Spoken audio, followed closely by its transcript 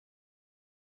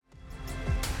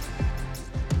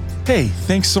Hey,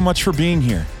 thanks so much for being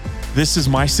here. This is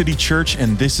My City Church,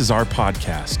 and this is our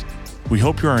podcast. We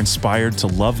hope you are inspired to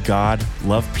love God,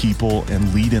 love people,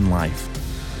 and lead in life.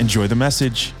 Enjoy the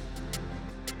message.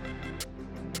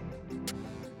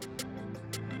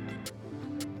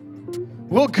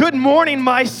 Well, good morning,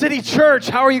 My City Church.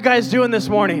 How are you guys doing this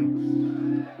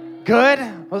morning? Good?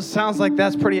 Well, it sounds like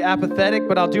that's pretty apathetic,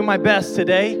 but I'll do my best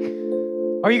today.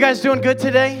 Are you guys doing good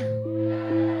today?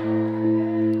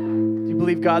 Do you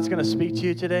believe God's going to speak to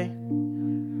you today?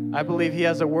 I believe He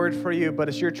has a word for you, but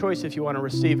it's your choice if you want to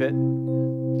receive it.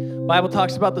 The Bible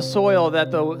talks about the soil, that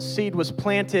the seed was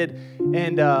planted,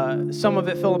 and some of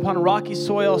it fell upon a rocky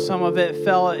soil, some of it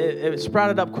it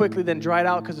sprouted up quickly, then dried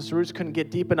out because its roots couldn't get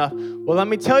deep enough. Well, let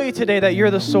me tell you today that you're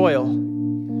the soil.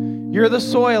 You're the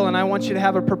soil, and I want you to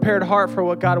have a prepared heart for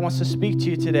what God wants to speak to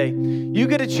you today. You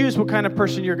get to choose what kind of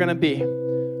person you're going to be.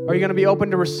 Are you going to be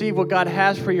open to receive what God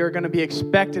has for you, or going to be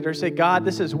expected, or say, God,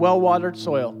 this is well-watered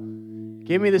soil.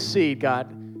 Give me the seed,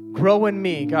 God. Grow in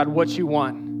me, God, what you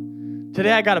want.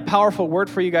 Today, I got a powerful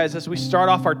word for you guys as we start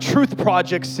off our Truth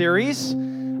Project series.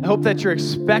 I hope that you're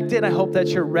expectant. I hope that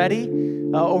you're ready.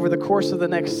 Over the course of the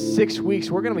next 6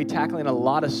 weeks, we're going to be tackling a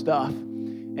lot of stuff.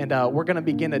 And we're going to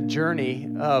begin a journey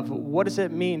of what does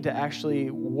it mean to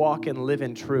actually walk and live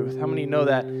in truth. How many know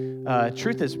that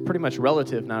truth is pretty much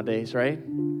relative nowadays, right?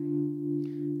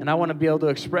 And I want to be able to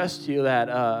express to you that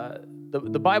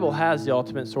the Bible has the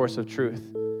ultimate source of truth.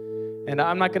 And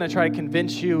I'm not going to try to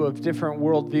convince you of different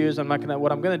worldviews.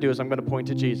 What I'm going to do is I'm going to point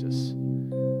to Jesus.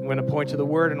 I'm going to point to the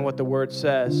Word and what the Word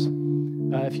says.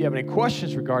 If you have any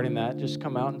questions regarding that, just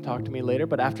come out and talk to me later,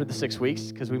 but after the 6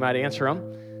 weeks, because we might answer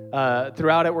them.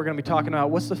 Throughout it, we're going to be talking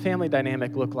about what's the family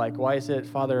dynamic look like? Why is it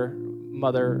father,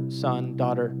 mother, son,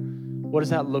 daughter? What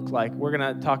does that look like? We're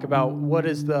going to talk about what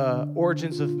is the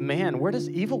origins of man? Where does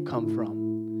evil come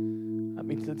from? I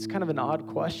mean, it's kind of an odd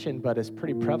question, but it's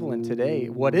pretty prevalent today.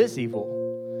 What is evil?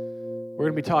 We're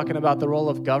going to be talking about the role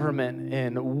of government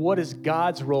and what is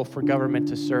God's role for government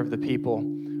to serve the people.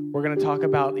 We're going to talk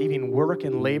about even work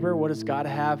and labor. What does God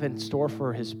have in store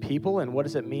for His people, and what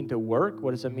does it mean to work?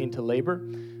 What does it mean to labor?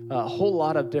 A whole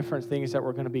lot of different things that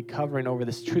we're going to be covering over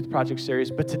this Truth Project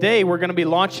series. But today, we're going to be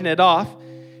launching it off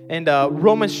in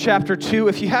Romans chapter 2.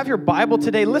 If you have your Bible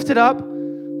today, lift it up.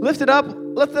 Lift it up.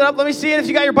 Lift it up. Let me see it. If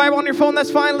you got your Bible on your phone,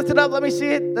 that's fine. Lift it up. Let me see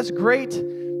it. That's great.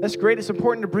 That's great. It's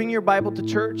important to bring your Bible to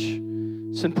church.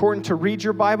 It's important to read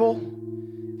your Bible.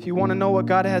 If you want to know what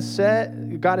God has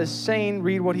said, God is saying,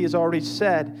 read what He has already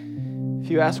said. If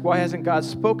you ask, why hasn't God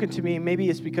spoken to me? Maybe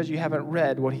it's because you haven't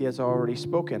read what He has already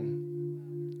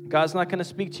spoken. God's not going to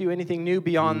speak to you anything new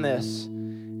beyond this.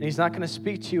 And He's not going to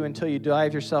speak to you until you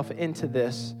dive yourself into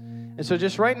this. And so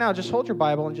just right now, just hold your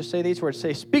Bible and just say these words.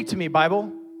 Say, speak to me,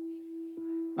 Bible.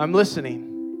 I'm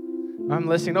listening. I'm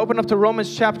listening. Open up to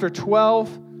Romans chapter 12.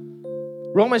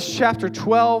 Romans chapter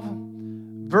 12,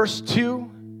 verse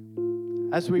 2.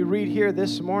 As we read here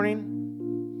this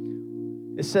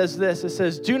morning, it says this. It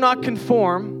says, do not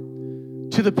conform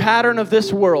to the pattern of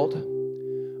this world,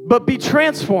 but be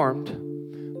transformed.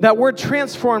 That word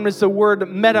transformed is the word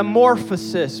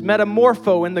metamorphosis.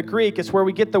 Metamorpho in the Greek is where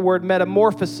we get the word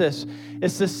metamorphosis.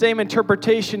 It's the same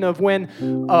interpretation of when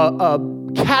a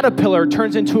caterpillar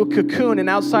turns into a cocoon, and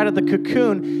outside of the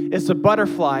cocoon is a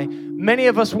butterfly. Many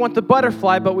of us want the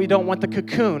butterfly, but we don't want the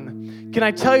cocoon. Can I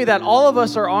tell you that all of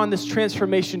us are on this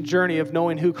transformation journey of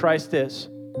knowing who Christ is?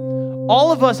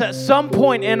 All of us at some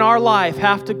point in our life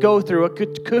have to go through a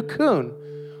cocoon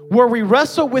where we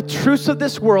wrestle with truths of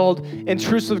this world and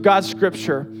truths of God's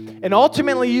Scripture. And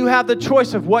ultimately, you have the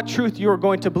choice of what truth you are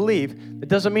going to believe. It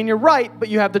doesn't mean you're right, but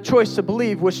you have the choice to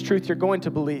believe which truth you're going to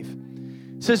believe.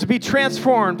 It says to be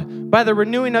transformed by the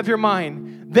renewing of your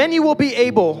mind. Then you will be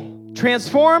able,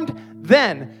 transformed,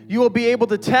 then you will be able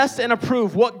to test and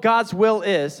approve what God's will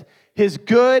is, His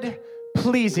good,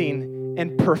 pleasing,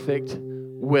 and perfect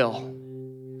will.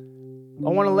 I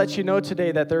want to let you know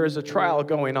today that there is a trial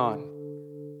going on.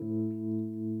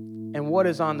 And what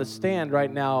is on the stand right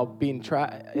now, being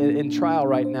in trial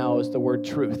right now, is the word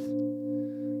truth.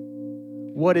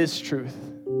 What is truth?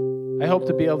 I hope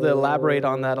to be able to elaborate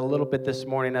on that a little bit this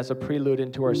morning as a prelude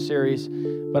into our series.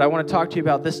 But I want to talk to you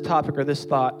about this topic or this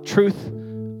thought, truth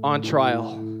on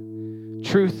trial.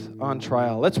 Truth on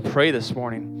trial. Let's pray this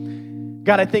morning.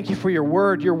 God, I thank you for your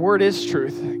word. Your word is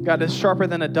truth. God, is sharper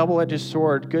than a double-edged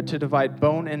sword, good to divide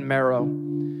bone and marrow.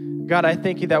 God, I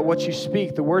thank you that what you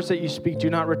speak, the words that you speak, do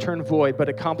not return void, but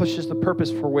accomplishes the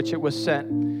purpose for which it was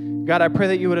sent. God, I pray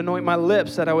that you would anoint my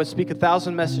lips, that I would speak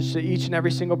 1,000 messages to each and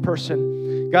every single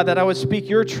person. God, that I would speak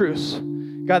your truths.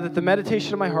 God, that the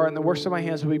meditation of my heart and the works of my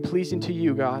hands would be pleasing to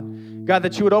you, God. God,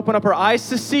 that you would open up our eyes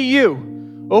to see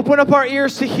you. Open up our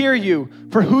ears to hear you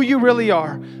for who you really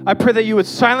are. I pray that you would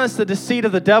silence the deceit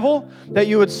of the devil, that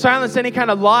you would silence any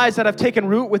kind of lies that have taken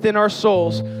root within our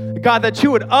souls. God, that you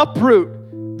would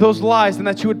uproot those lies and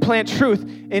that you would plant truth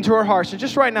into our hearts. And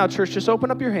just right now, church, just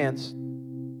open up your hands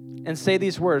and say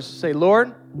these words. Say,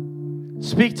 Lord,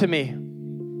 speak to me.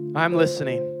 I'm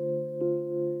listening.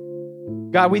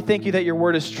 God, we thank you that your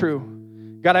word is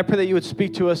true. God, I pray that you would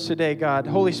speak to us today, God.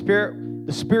 Holy Spirit,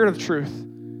 the Spirit of truth,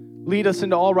 lead us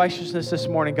into all righteousness this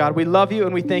morning, God. We love you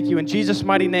and we thank you in Jesus'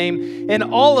 mighty name. And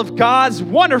all of God's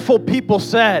wonderful people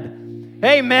said,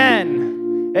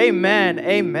 amen, amen,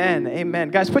 amen, amen.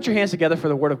 Guys, put your hands together for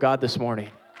the word of God this morning.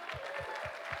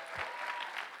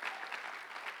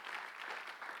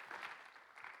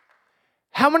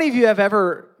 How many of you have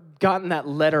ever gotten that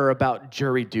letter about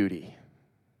jury duty?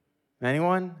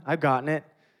 Anyone? I've gotten it.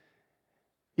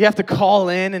 You have to call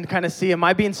in and kind of see, am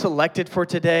I being selected for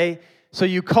today? So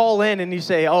you call in and you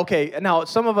say, okay, now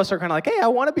some of us are kind of like, hey, I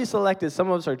want to be selected. Some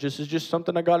of us are just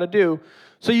something I got to do.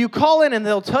 So you call in and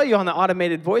they'll tell you on the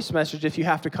automated voice message if you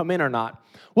have to come in or not.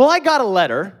 Well, I got a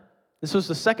letter. This was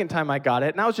the second time I got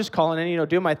it, and I was just calling in,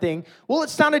 doing my thing. Well, it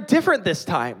sounded different this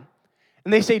time.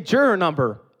 And they say, juror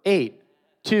number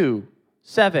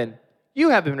 827, you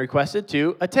have been requested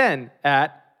to attend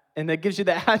at, and it gives you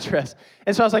the address.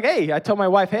 And so I was like, hey, I told my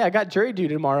wife, hey, I got jury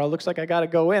duty tomorrow. Looks like I got to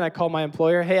go in. I called my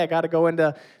employer, hey, I got to go in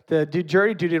to do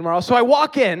jury duty tomorrow. So I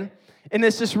walk in, and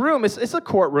it's this room. It's a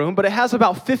courtroom, but it has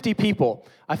about 50 people.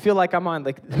 I feel like I'm on,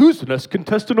 like, who's the next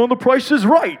contestant on The Price is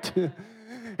Right?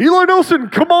 Eli Nelson,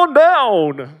 come on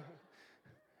down.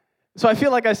 So I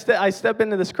feel like I step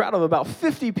into this crowd of about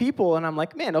 50 people, and I'm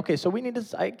like, man, okay, so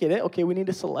I get it. Okay, we need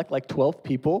to select like 12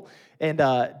 people. And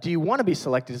do you want to be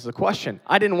selected is the question.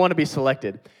 I didn't want to be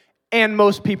selected. And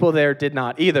most people there did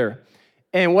not either.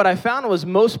 And what I found was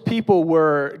most people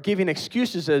were giving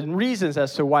excuses and reasons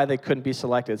as to why they couldn't be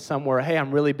selected. Some were, hey,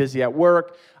 I'm really busy at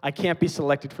work. I can't be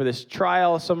selected for this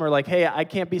trial. Some were like, hey, I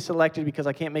can't be selected because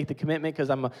I can't make the commitment because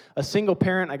I'm a single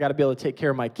parent. I got to be able to take care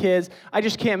of my kids. I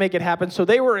just can't make it happen. So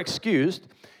they were excused.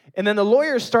 And then the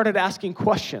lawyers started asking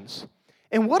questions.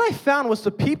 And what I found was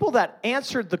the people that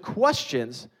answered the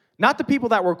questions, not the people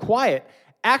that were quiet,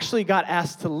 actually got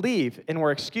asked to leave and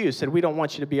were excused, said, we don't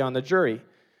want you to be on the jury.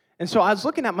 And so I was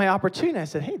looking at my opportunity. I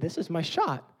said, hey, this is my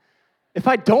shot. If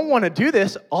I don't want to do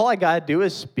this, all I got to do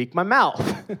is speak my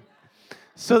mouth.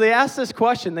 So they asked this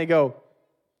question. They go,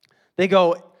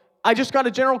 I just got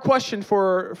a general question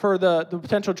for the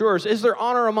potential jurors. Is there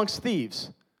honor amongst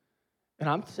thieves? And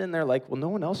I'm sitting there like, well, no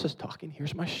one else is talking.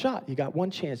 Here's my shot. You got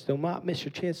one chance. Do not miss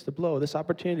your chance to blow. This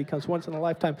opportunity comes once in a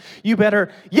lifetime. You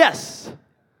better, yes,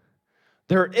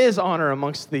 there is honor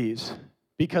amongst thieves.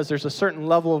 Because there's a certain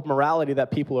level of morality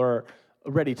that people are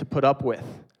ready to put up with.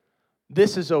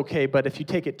 This is okay, but if you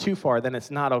take it too far, then it's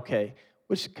not okay.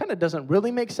 Which kind of doesn't really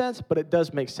make sense, but it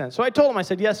does make sense. So I told them, I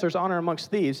said, yes, there's honor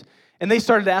amongst thieves. And they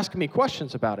started asking me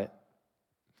questions about it.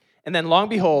 And then long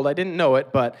behold, I didn't know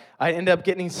it, but I ended up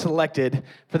getting selected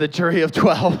for the jury of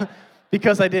 12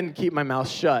 because I didn't keep my mouth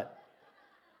shut.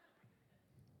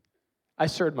 I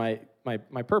served my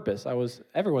purpose.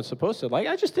 Everyone's supposed to. Like,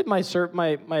 I just did my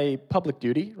public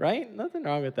duty, right? Nothing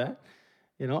wrong with that.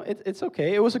 It's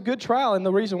okay. It was a good trial, and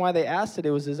the reason why they asked it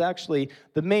is actually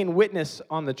the main witness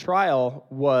on the trial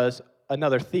was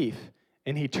another thief,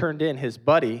 and he turned in his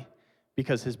buddy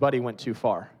because his buddy went too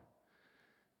far.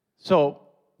 So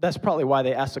that's probably why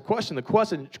they asked the question. The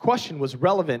question was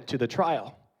relevant to the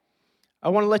trial. I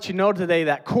want to let you know today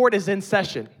that court is in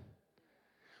session.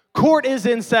 Court is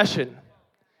in session.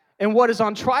 And what is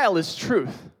on trial is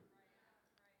truth.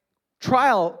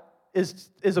 Trial is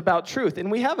about truth.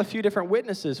 And we have a few different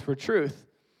witnesses for truth.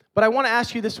 But I want to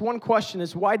ask you this one question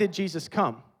is, why did Jesus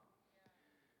come?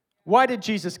 Why did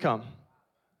Jesus come?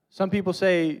 Some people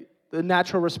say the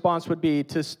natural response would be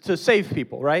to save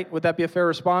people, right? Would that be a fair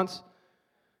response?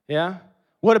 Yeah?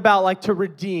 What about like to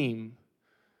redeem?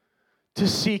 To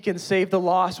seek and save the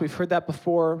lost? We've heard that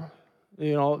before.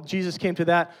 Jesus came to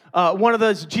that. One of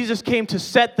those, Jesus came to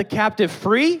set the captive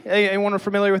free. Anyone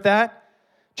familiar with that?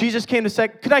 Jesus came to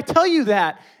set. Could I tell you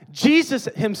that? Jesus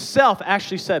himself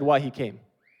actually said why he came.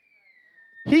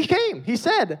 He came. He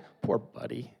said, poor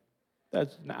buddy.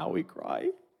 That's now we cry.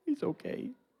 He's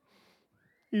okay.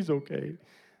 He's okay.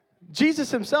 Jesus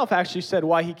himself actually said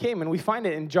why he came, and we find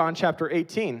it in John chapter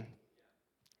 18.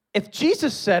 If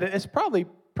Jesus said it, it's probably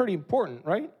pretty important,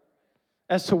 right?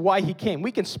 As to why he came.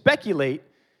 We can speculate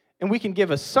and we can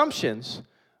give assumptions,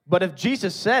 but if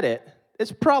Jesus said it,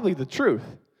 it's probably the truth.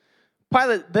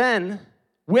 Pilate then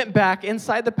went back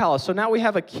inside the palace. So now we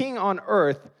have a king on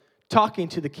earth talking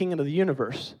to the king of the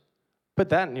universe. Put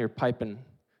that in your pipe and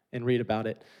and read about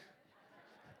it.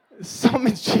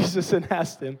 Summoned Jesus and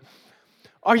asked him,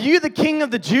 "Are you the king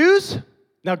of the Jews?"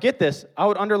 Now get this. I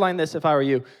would underline this if I were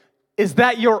you. "Is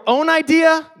that your own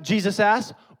idea?" Jesus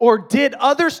asked. "Or did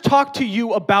others talk to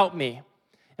you about me?"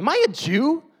 "Am I a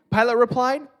Jew?" Pilate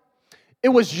replied. "It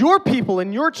was your people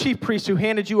and your chief priests who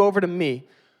handed you over to me.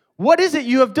 What is it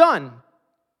you have done?"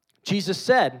 Jesus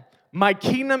said, "My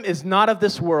kingdom is not of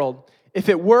this world. If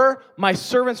it were, my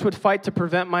servants would fight to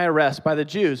prevent my arrest by the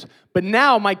Jews. But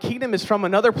now my kingdom is from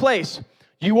another place."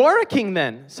 "You are a king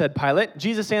then," said Pilate.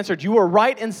 Jesus answered, "You are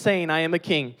right in saying I am a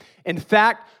king. In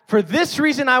fact, for this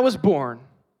reason I was born,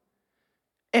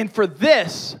 and for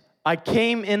this I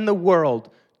came in the world,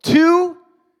 to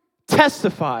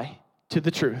testify to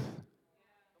the truth."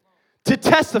 To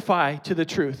testify to the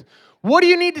truth. What do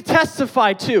you need to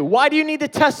testify to? Why do you need to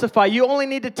testify? You only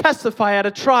need to testify at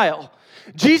a trial.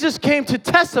 Jesus came to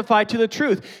testify to the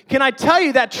truth. Can I tell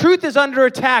you that truth is under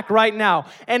attack right now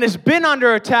and has been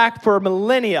under attack for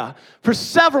millennia, for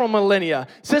several millennia.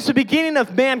 Since the beginning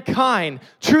of mankind,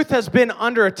 truth has been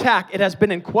under attack. It has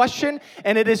been in question,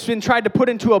 and it has been tried to put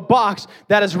into a box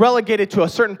that is relegated to a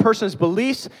certain person's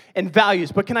beliefs and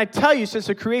values. But can I tell you, since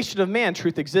the creation of man,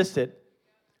 truth existed.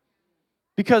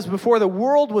 Because before the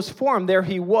world was formed, there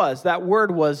he was. That word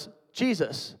was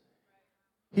Jesus.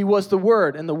 He was the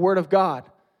Word and the Word of God.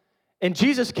 And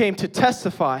Jesus came to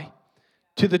testify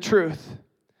to the truth.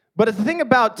 But the thing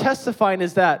about testifying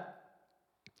is that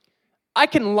I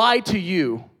can lie to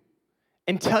you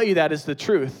and tell you that is the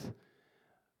truth.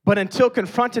 But until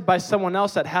confronted by someone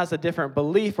else that has a different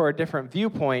belief or a different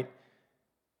viewpoint,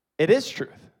 it is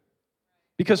truth.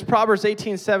 Because Proverbs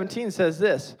 18:17 says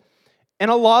this, "In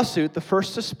a lawsuit, the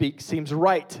first to speak seems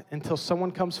right until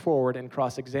someone comes forward and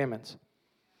cross-examines."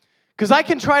 Because I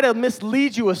can try to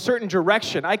mislead you a certain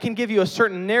direction. I can give you a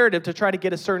certain narrative to try to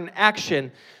get a certain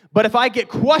action. But if I get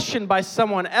questioned by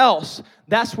someone else,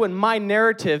 that's when my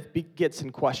narrative gets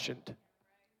questioned.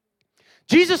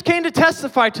 Jesus came to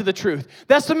testify to the truth.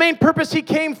 That's the main purpose he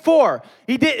came for.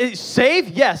 He did save,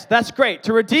 yes, that's great.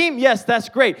 To redeem, yes, that's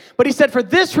great. But he said, for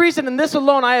this reason and this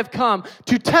alone I have come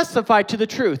to testify to the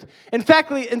truth. In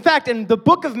fact, in the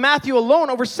book of Matthew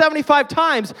alone, over 75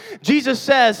 times, Jesus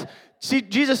says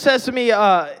to me,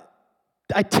 I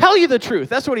tell you the truth.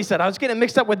 That's what he said. I was getting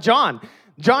mixed up with John.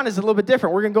 John is a little bit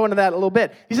different. We're going to go into that a little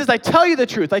bit. He says, I tell you the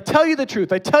truth. I tell you the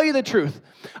truth. I tell you the truth.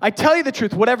 I tell you the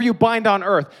truth, whatever you bind on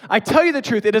earth. I tell you the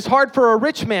truth. It is hard for a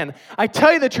rich man. I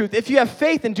tell you the truth. If you have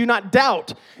faith and do not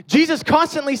doubt. Jesus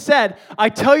constantly said, I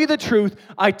tell you the truth.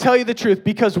 I tell you the truth.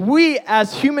 Because we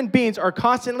as human beings are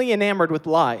constantly enamored with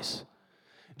lies.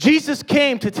 Jesus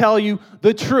came to tell you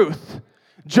the truth.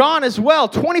 John as well,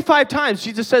 25 times,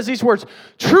 Jesus says these words,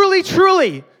 truly,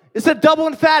 truly. It's a double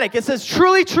emphatic. It says,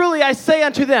 truly, truly, I say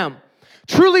unto them.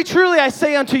 Truly, truly, I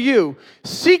say unto you.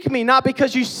 Seek me, not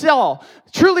because you saw.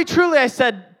 Truly, truly, I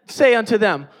say unto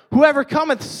them. Whoever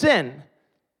cometh sin.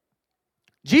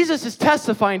 Jesus is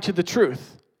testifying to the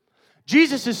truth.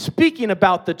 Jesus is speaking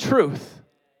about the truth.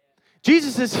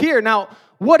 Jesus is here. Now,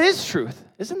 what is truth?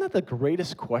 Isn't that the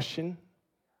greatest question?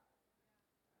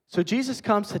 So Jesus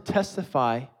comes to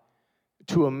testify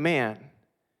to a man,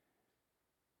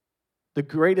 the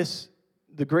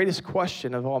greatest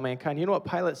question of all mankind. You know what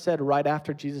Pilate said right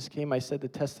after Jesus came? I said to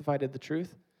testify to the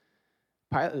truth.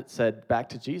 Pilate said back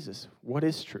to Jesus, what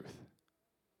is truth?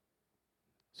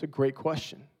 It's a great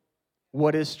question.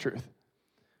 What is truth?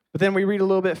 But then we read a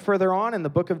little bit further on in the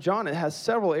book of John. It has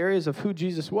several areas of who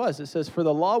Jesus was. It says, for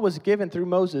the law was given through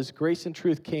Moses, grace and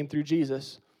truth came through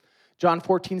Jesus. John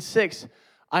 14:6,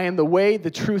 I am the way,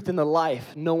 the truth, and the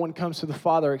life. No one comes to the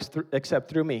Father except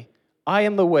through me. I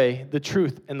am the way, the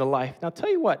truth, and the life. Now,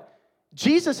 tell you what,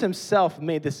 Jesus himself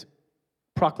made this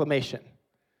proclamation.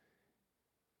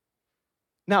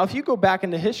 Now, if you go back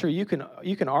into history, you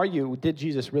can argue, did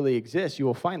Jesus really exist? You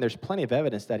will find there's plenty of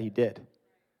evidence that he did.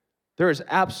 There is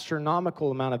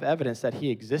astronomical amount of evidence that he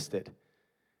existed.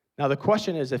 Now, the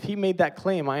question is, if he made that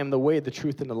claim, I am the way, the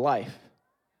truth, and the life,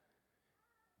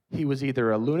 he was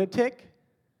either a lunatic,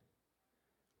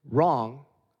 wrong,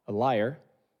 a liar,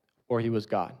 or he was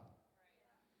God.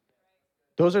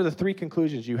 Those are the three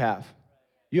conclusions you have.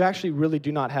 You actually really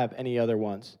do not have any other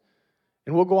ones.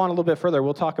 And we'll go on a little bit further.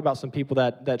 We'll talk about some people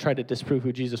that tried to disprove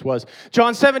who Jesus was.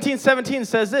 John 17:17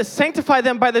 says this, sanctify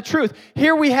them by the truth.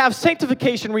 Here we have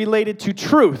sanctification related to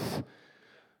truth.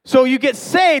 So you get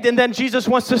saved, and then Jesus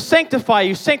wants to sanctify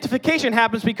you. Sanctification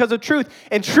happens because of truth,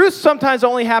 and truth sometimes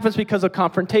only happens because of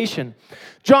confrontation.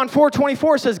 John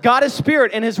 4:24 says, God is spirit,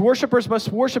 and his worshipers must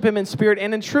worship him in spirit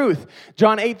and in truth.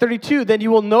 John 8:32, then you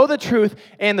will know the truth,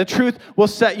 and the truth will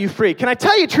set you free. Can I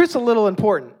tell you, truth's a little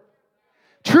important?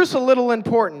 Truth's a little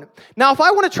important. Now, if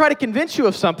I want to try to convince you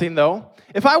of something, though,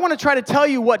 if I want to try to tell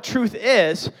you what truth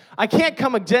is, I can't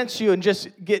come against you and just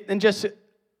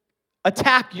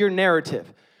attack your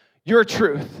narrative, your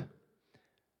truth.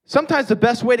 Sometimes the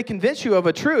best way to convince you of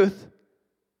a truth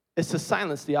is to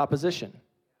silence the opposition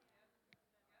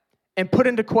and put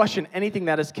into question anything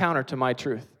that is counter to my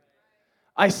truth.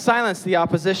 I silence the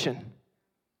opposition.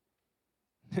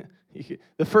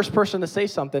 The first person to say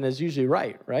something is usually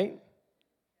right?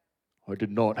 I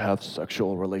did not have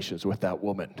sexual relations with that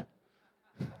woman.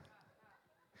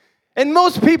 And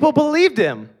most people believed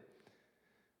him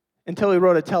until he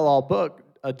wrote a tell-all book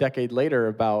a decade later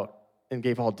about and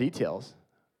gave all details.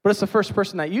 But it's the first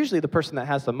person that, usually the person that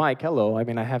has the mic. Hello,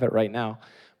 I have it right now.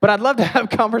 But I'd love to have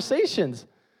conversations.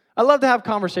 I love to have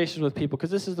conversations with people because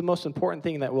this is the most important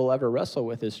thing that we'll ever wrestle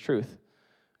with is truth.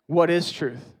 What is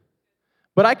truth?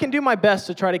 But I can do my best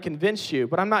to try to convince you,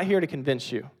 but I'm not here to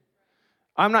convince you.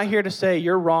 I'm not here to say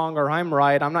you're wrong or I'm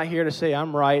right. I'm not here to say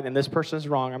I'm right and this person's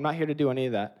wrong. I'm not here to do any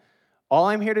of that. All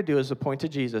I'm here to do is to point to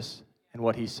Jesus and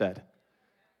what he said.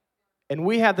 And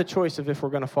we have the choice of if we're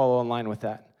going to follow in line with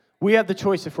that. We have the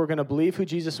choice if we're going to believe who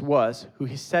Jesus was, who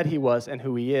he said he was, and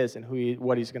who he is, and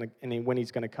when he's going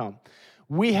to come.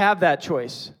 We have that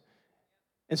choice.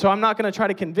 And so I'm not going to try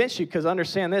to convince you, because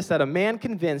understand this, that a man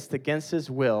convinced against his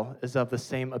will is of the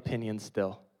same opinion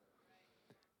still.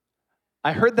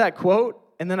 I heard that quote,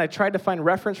 and then I tried to find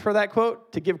reference for that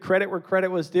quote to give credit where credit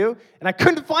was due, and I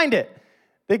couldn't find it.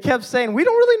 They kept saying, we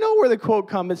don't really know where the quote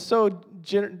comes. It's so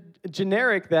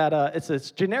generic that it's a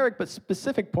generic but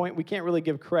specific point. We can't really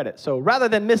give credit. So rather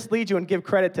than mislead you and give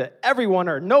credit to everyone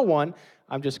or no one,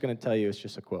 I'm just going to tell you it's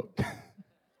just a quote.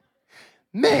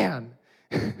 Man.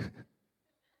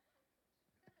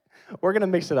 We're going to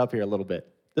mix it up here a little bit.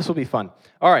 This will be fun.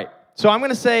 All right. So I'm going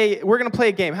to say, we're going to play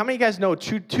a game. How many of you guys know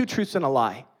two truths and a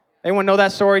lie? Anyone know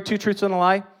that story, 2 truths and a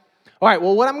lie? All right.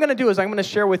 Well, what I'm going to do is I'm going to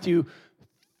share with you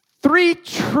 3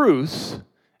 truths,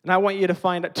 and I want you to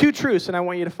find 2 truths, and I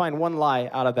want you to find 1 lie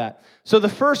out of that. So the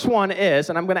first one is,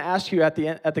 and I'm going to ask you at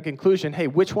the conclusion, hey,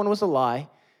 which one was a lie?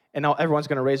 And now everyone's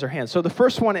going to raise their hands. So the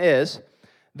first one is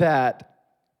that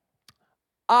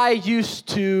I used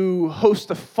to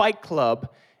host a fight club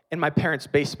in my parents'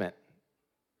 basement.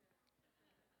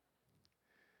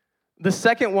 The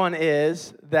second one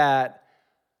is that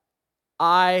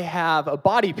I have a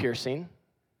body piercing.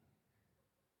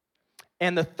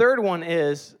 And the third one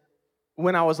is,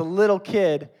 when I was a little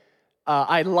kid,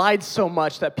 I lied so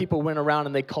much that people went around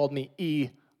and they called me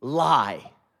Eli.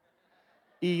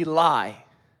 Eli.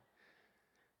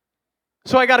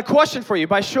 So I got a question for you.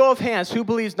 By show of hands, who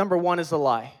believes number 1 is a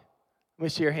lie? Let me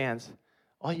see your hands.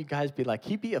 All you guys be like,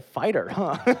 he'd be a fighter,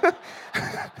 huh?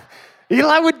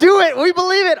 Eli would do it. We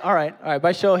believe it. All right.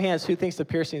 By show of hands, who thinks the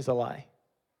piercing is a lie?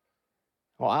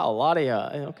 Wow, a lot of you.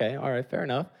 Okay, all right, fair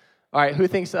enough. All right, who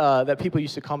thinks that people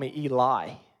used to call me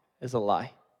Eli is a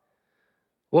lie?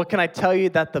 Well, can I tell you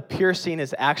that the piercing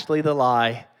is actually the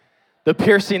lie? The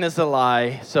piercing is the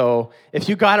lie. So if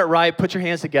you got it right, put your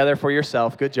hands together for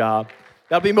yourself. Good job.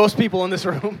 That'll be most people in this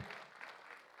room.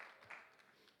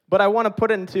 But I want to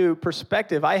put it into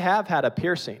perspective. I have had a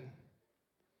piercing.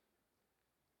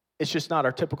 It's just not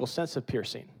our typical sense of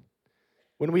piercing.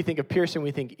 When we think of piercing,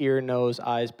 we think ear, nose,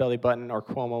 eyes, belly button, or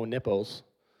Cuomo nipples.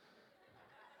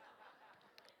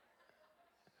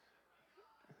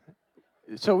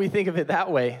 So we think of it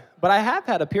that way. But I have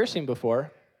had a piercing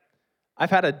before. I've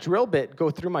had a drill bit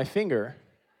go through my finger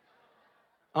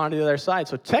onto the other side.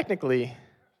 So technically,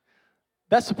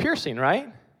 that's a piercing,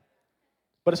 right?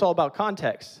 But it's all about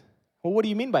context. Well, what do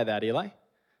you mean by that, Eli?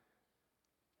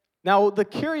 Now, the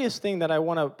curious thing that I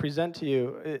want to present to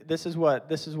you, this is what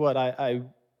I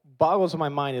boggles my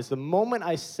mind, is the moment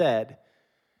I said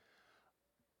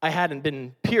I hadn't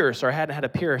been pierced or I hadn't had a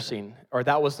piercing, or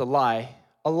that was the lie,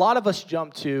 a lot of us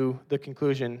jumped to the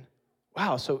conclusion,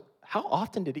 wow, so how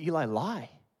often did Eli lie?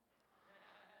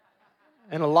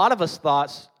 And a lot of us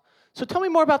thought, so tell me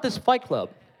more about this fight club.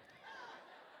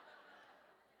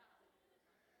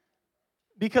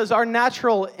 Because our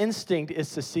natural instinct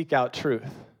is to seek out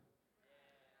truth.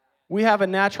 We have a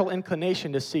natural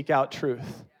inclination to seek out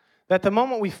truth. That the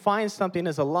moment we find something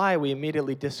as a lie, we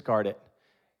immediately discard it.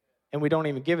 And we don't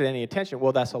even give it any attention.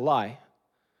 Well, that's a lie.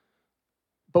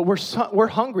 But we're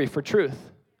hungry for truth.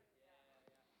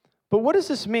 But what does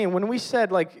this mean? When we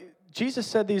said, Jesus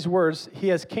said these words, he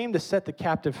has came to set the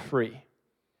captive free.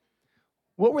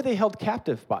 What were they held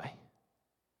captive by?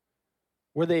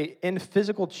 Were they in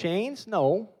physical chains?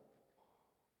 No.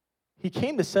 He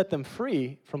came to set them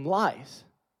free from lies.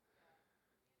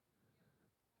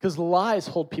 Because lies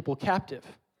hold people captive.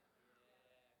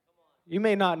 You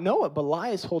may not know it, but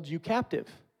lies hold you captive.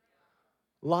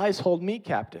 Lies hold me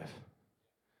captive.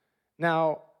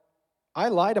 Now, I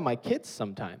lie to my kids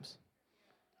sometimes.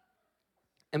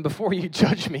 And before you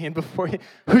judge me, and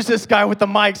who's this guy with the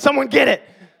mic? Someone get it.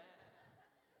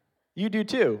 You do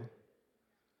too.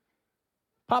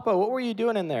 Papa, what were you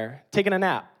doing in there? Taking a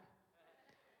nap.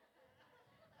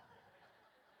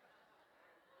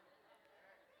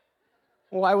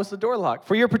 Why was the door locked?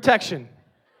 For your protection.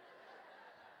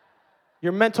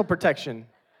 Your mental protection.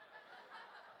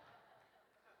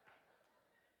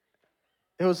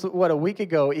 It was, a week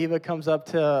ago, Eva comes up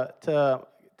to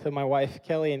my wife,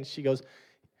 Kelly, and she goes,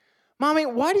 Mommy,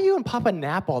 why do you and Papa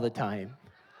nap all the time?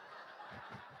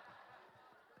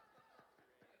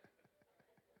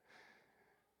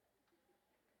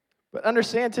 But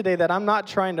understand today that I'm not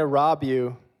trying to rob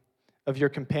you of your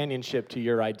companionship to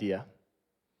your idea.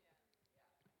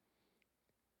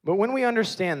 But when we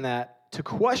understand that, to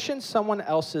question someone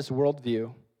else's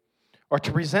worldview or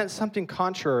to present something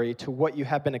contrary to what you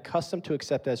have been accustomed to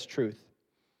accept as truth,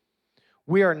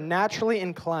 we are naturally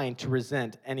inclined to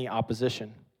resent any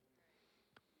opposition.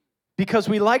 Because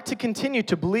we like to continue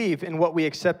to believe in what we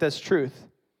accept as truth.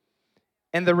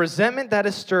 And the resentment that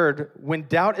is stirred when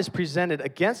doubt is presented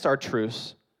against our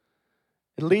truths,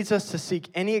 it leads us to seek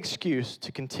any excuse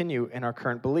to continue in our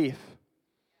current belief.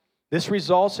 This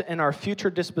results in our future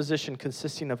disposition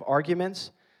consisting of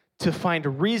arguments to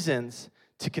find reasons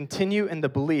to continue in the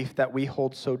belief that we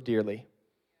hold so dearly.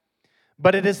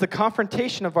 But it is the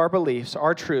confrontation of our beliefs,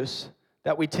 our truths,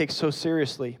 that we take so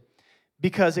seriously,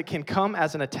 because it can come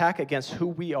as an attack against who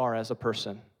we are as a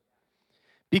person.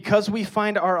 Because we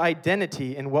find our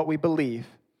identity in what we believe,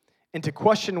 and to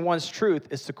question one's truth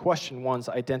is to question one's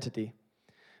identity.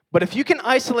 But if you can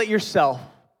isolate yourself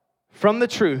from the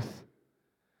truth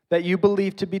that you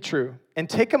believe to be true, and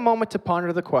take a moment to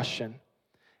ponder the question,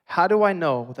 how do I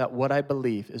know that what I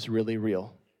believe is really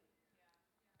real?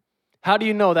 How do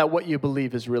you know that what you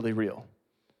believe is really real?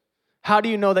 How do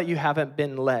you know that you haven't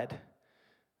been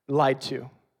lied to?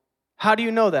 How do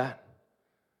you know that?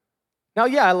 Now,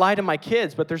 yeah, I lie to my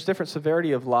kids, but there's different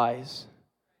severity of lies.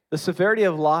 The severity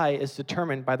of lie is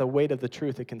determined by the weight of the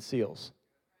truth it conceals.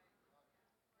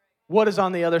 What is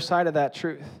on the other side of that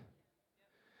truth?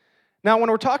 Now,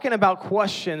 when we're talking about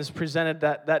questions presented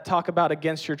that talk about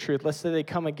against your truth, let's say they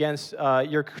come against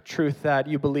your truth that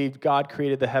you believe God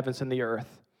created the heavens and the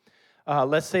earth.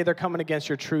 Let's say they're coming against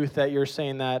your truth that you're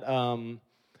saying that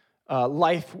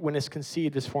life, when it's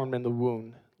conceived, is formed in the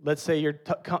womb. Let's say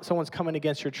someone's coming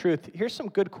against your truth. Here's some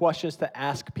good questions to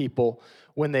ask people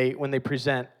when they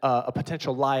present a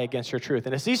potential lie against your truth.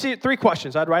 And it's these 3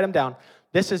 questions. I'd write them down.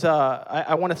 This is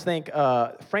I want to thank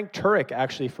Frank Turek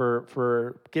actually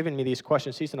for giving me these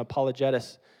questions. He's an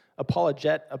apologist.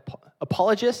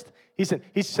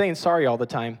 He's saying sorry all the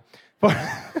time.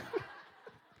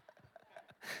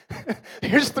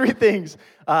 Here's 3 things.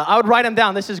 I would write them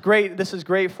down. This is great. This is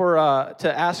great for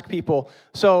to ask people.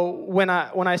 So when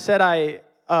I said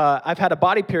I've had a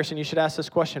body piercing, you should ask this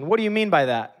question. What do you mean by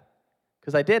that?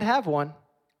 Because I did have one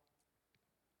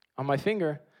on my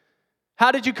finger.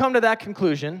 How did you come to that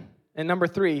conclusion? And number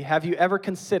 3, have you ever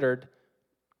considered ?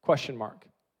 3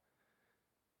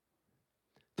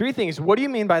 things. What do you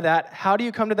mean by that? How do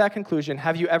you come to that conclusion?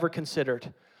 Have you ever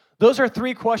considered? Those are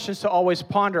 3 questions to always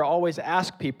ponder, always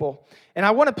ask people. And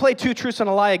I want to play 2 truths and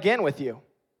a lie again with you.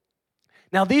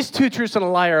 Now, these 2 truths and a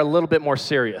lie are a little bit more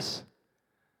serious.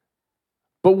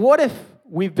 But what if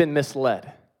we've been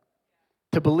misled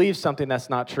to believe something that's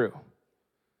not true?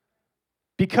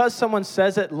 Because someone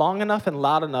says it long enough and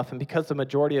loud enough, and because the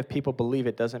majority of people believe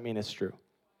it, doesn't mean it's true.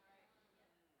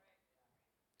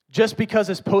 Just because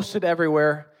it's posted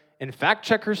everywhere, and fact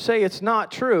checkers say it's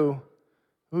not true,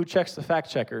 who checks the fact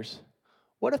checkers?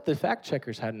 What if the fact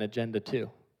checkers had an agenda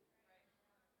too?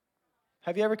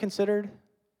 Have you ever considered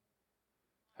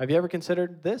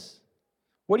this?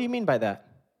 What do you mean by that?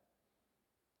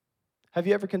 Have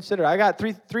you ever considered? I got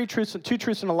 2 truths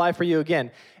and a lie for you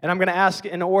again. And I'm going to ask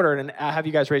in order and have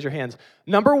you guys raise your hands.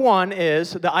 Number 1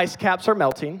 is the ice caps are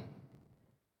melting.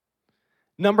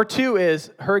 Number 2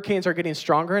 is hurricanes are getting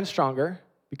stronger and stronger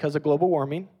because of global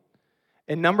warming.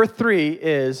 And number 3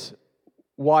 is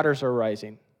waters are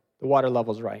rising. The water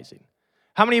level's rising.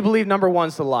 How many believe number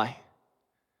 1's the lie?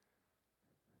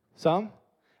 Some.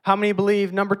 How many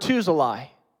believe number 2's a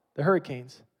lie? The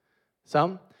hurricanes.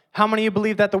 Some. How many of you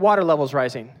believe that the water level's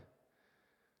rising?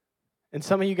 And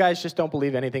some of you guys just don't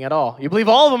believe anything at all. You believe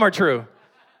all of them are true.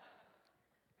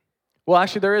 Well,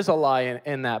 actually, there is a lie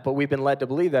in that, but we've been led to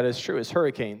believe that is true. It's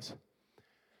hurricanes.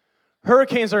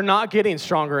 Hurricanes are not getting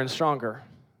stronger and stronger.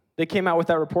 They came out with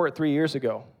that report 3 years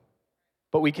ago.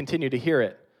 but we continue to hear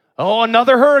it. Oh,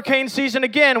 another hurricane season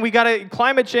again. We got to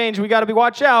climate change. We got to be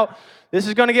watch out. This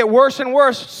is going to get worse and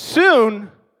worse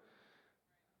soon.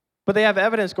 But they have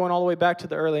evidence going all the way back to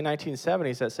the early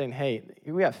 1970s that's saying, hey,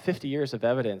 we have 50 years of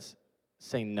evidence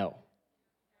saying no.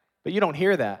 But you don't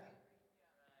hear that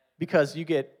because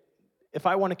if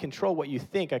I want to control what you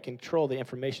think, I control the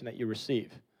information that you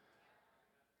receive.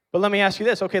 But let me ask you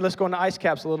this. Okay, let's go into ice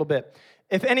caps a little bit.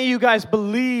 If any of you guys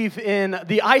believe in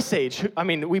the Ice Age, I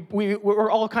mean,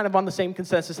 we're all kind of on the same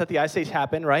consensus that the Ice Age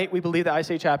happened, right? We believe the Ice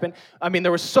Age happened. I mean,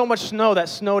 there was so much snow that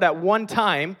snowed at one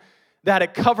time that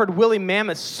it covered woolly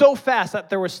mammoths so fast that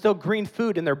there was still green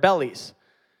food in their bellies.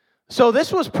 So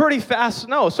this was pretty fast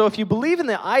snow. So if you believe in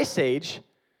the Ice Age,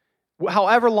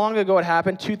 however long ago it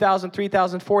happened, 2,000,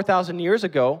 3,000, 4,000 years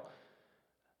ago,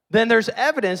 then there's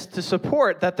evidence to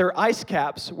support that their ice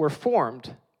caps were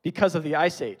formed because of the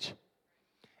Ice Age.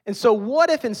 And so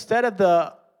what if instead of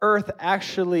the earth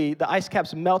actually, the ice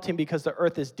caps melting because the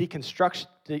earth is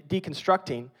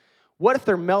deconstructing, what if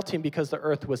they're melting because the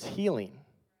earth was healing?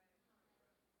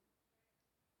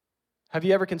 Have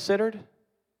you ever considered?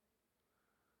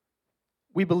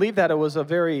 We believe that it was a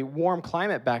very warm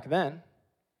climate back then.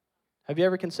 Have you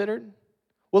ever considered?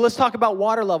 Well, let's talk about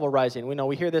water level rising.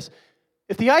 We hear this.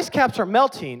 If the ice caps are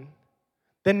melting,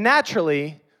 then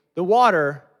naturally the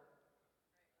water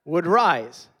would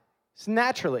rise. It's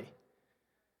naturally.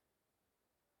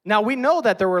 Now, we know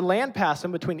that there were land passes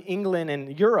in between England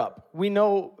and Europe. We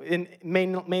know in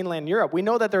mainland Europe. We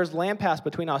know that there's land passes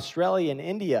between Australia and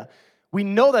India. We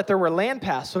know that there were land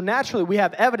passes. So naturally, we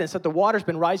have evidence that the water's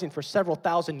been rising for several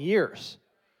thousand years.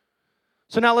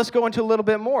 So now let's go into a little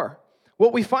bit more.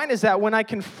 What we find is that when I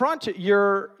confront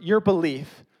your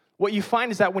belief, what you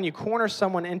find is that when you corner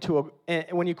someone into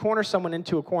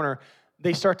a corner,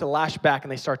 they start to lash back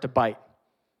and they start to bite.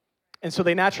 And so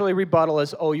they naturally rebuttal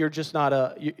as, oh, you're just not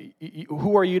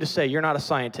who are you to say you're not a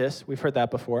scientist? We've heard that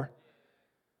before.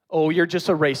 Oh, you're just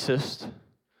a racist.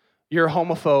 You're a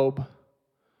homophobe.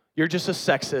 You're just a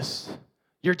sexist.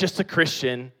 You're just a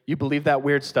Christian. You believe that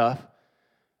weird stuff.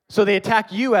 So they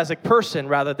attack you as a person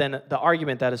rather than the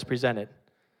argument that is presented.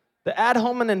 The ad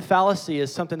hominem fallacy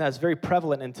is something that's very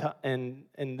prevalent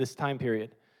in this time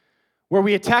period, where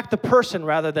we attack the person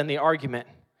rather than the argument,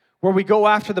 where we go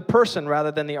after the person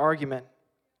rather than the argument.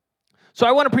 So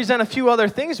I want to present a few other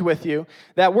things with you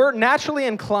that we're naturally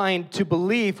inclined to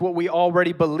believe what we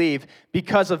already believe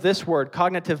because of this word,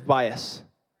 cognitive bias.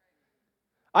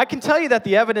 I can tell you that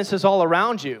the evidence is all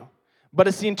around you, but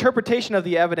it's the interpretation of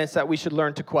the evidence that we should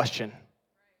learn to question.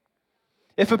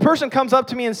 If a person comes up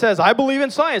to me and says, I believe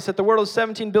in science, that the world is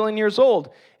 17 billion years old,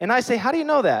 and I say, how do you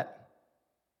know that?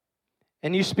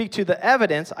 And you speak to the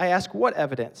evidence, I ask, what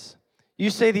evidence? You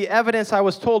say, the evidence I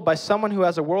was told by someone who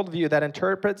has a worldview that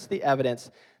interprets the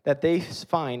evidence that they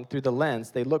find through the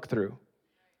lens they look through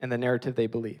and the narrative they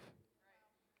believe.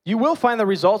 You will find the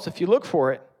results if you look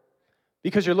for it,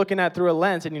 because you're looking at it through a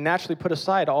lens and you naturally put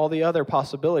aside all the other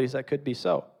possibilities that could be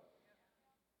so.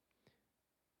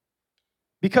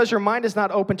 Because your mind is not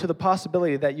open to the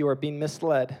possibility that you are being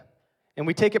misled. And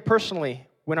we take it personally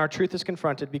when our truth is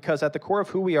confronted, because at the core of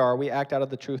who we are, we act out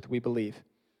of the truth we believe.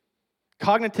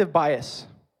 Cognitive bias.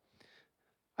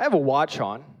 I have a watch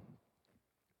on,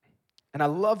 and I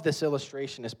love this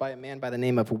illustration. It's by a man by the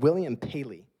name of William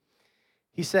Paley.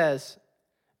 He says,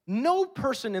 no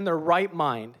person in their right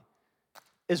mind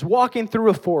is walking through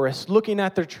a forest, looking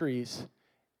at their trees,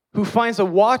 who finds a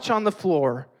watch on the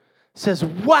floor, says,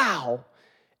 wow,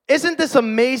 isn't this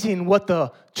amazing what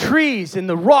the trees and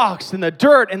the rocks and the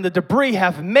dirt and the debris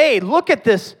have made? Look at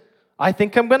this. I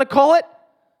think I'm going to call it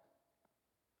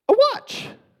a watch.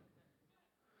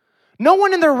 No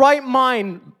one in their right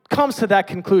mind comes to that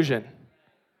conclusion.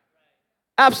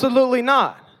 Absolutely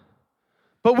not.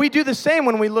 But we do the same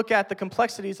when we look at the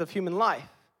complexities of human life.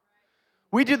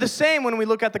 We do the same when we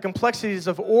look at the complexities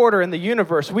of order in the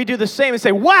universe. We do the same and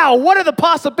say, wow, what are the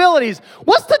possibilities?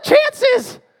 What's the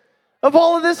chances of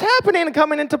all of this happening and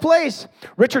coming into place?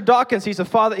 Richard Dawkins, he's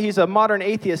a modern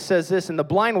atheist, says this in The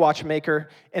Blind Watchmaker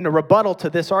in a rebuttal to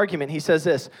this argument. He says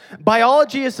this,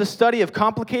 biology is the study of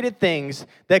complicated things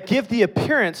that give the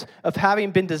appearance of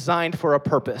having been designed for a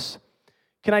purpose.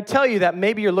 Can I tell you that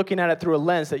maybe you're looking at it through a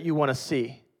lens that you want to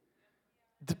see?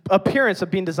 The appearance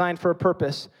of being designed for a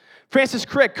purpose. Francis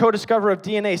Crick, co-discoverer of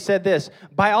DNA, said this,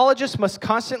 biologists must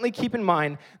constantly keep in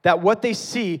mind that what they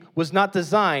see was not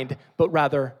designed, but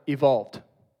rather evolved.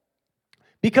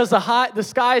 Because the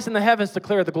skies and the heavens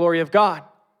declare the glory of God.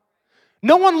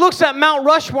 No one looks at Mount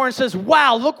Rushmore and says,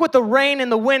 wow, look what the rain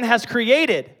and the wind has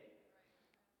created.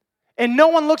 And no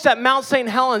one looks at Mount St.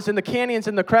 Helens and the canyons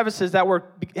and the crevices that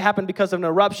happened because of an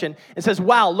eruption and says,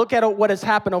 wow, look at what has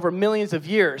happened over millions of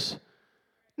years.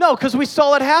 No, because we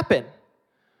saw it happen.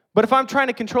 But if I'm trying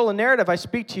to control a narrative, I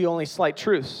speak to you only slight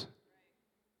truths.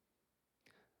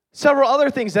 Several other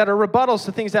things that are rebuttals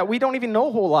to things that we don't even know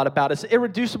a whole lot about is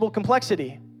irreducible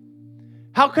complexity.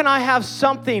 How can I have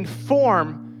something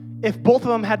form if both of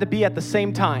them had to be at the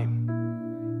same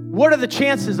time? What are the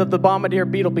chances of the bombardier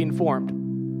beetle being formed?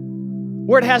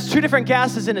 Where it has two different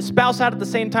gases and it spouts out at the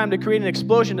same time to create an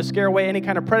explosion to scare away any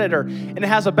kind of predator, and it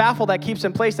has a baffle that keeps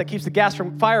in place that keeps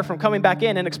the fire from coming back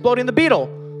in and exploding the beetle.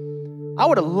 I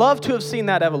would have loved to have seen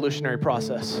that evolutionary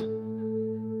process.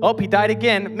 Oh, he died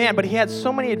again. Man, but he had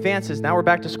so many advances. Now we're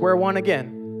back to square one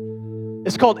again.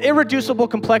 It's called irreducible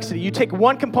complexity. You take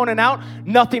one component out,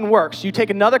 nothing works. You take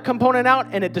another component out,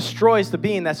 and it destroys the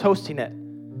being that's hosting it.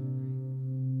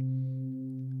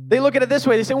 They look at it this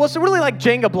way. They say, well, it's really like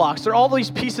Jenga blocks. All these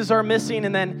pieces are missing,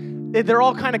 and then they're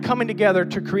all kind of coming together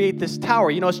to create this tower.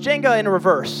 You know, it's Jenga in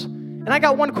reverse. And I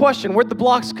got one question. Where'd the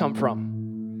blocks come from?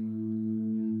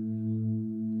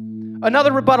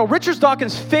 Another rebuttal. Richard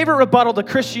Dawkins' favorite rebuttal to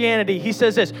Christianity, he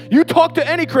says this: you talk to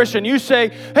any Christian, you say,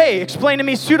 hey, explain to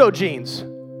me pseudogenes.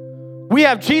 We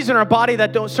have genes in our body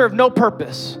that don't serve no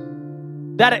purpose.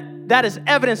 That is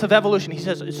evidence of evolution. He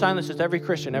says it silences every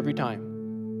Christian every time.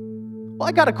 Well,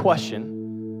 I got a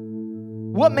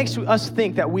question. What makes us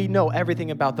think that we know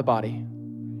everything about the body?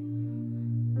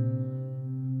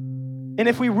 And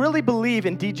if we really believe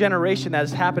in degeneration that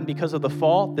has happened because of the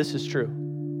fall, this is true.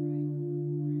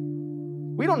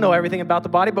 We don't know everything about the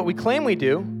body, but we claim we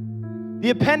do. The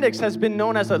appendix has been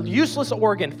known as a useless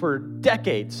organ for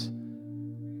decades.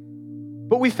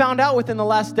 But we found out within the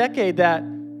last decade that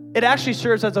it actually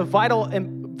serves as a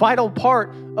vital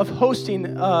part of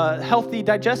hosting healthy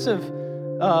digestive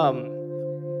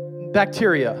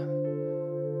bacteria.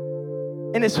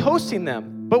 And it's hosting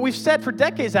them. But we've said for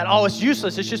decades that, oh, it's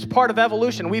useless. It's just part of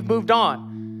evolution. We've moved on.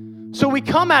 So we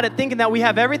come at it thinking that we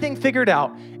have everything figured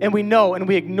out, and we know, and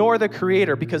we ignore the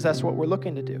Creator because that's what we're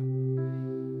looking to do.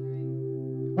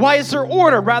 Why is there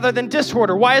order rather than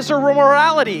disorder? Why is there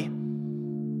morality?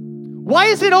 Why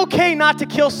is it okay not to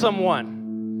kill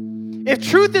someone? If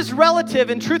truth is relative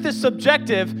and truth is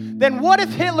subjective, then what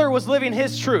if Hitler was living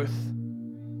his truth?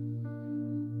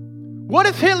 What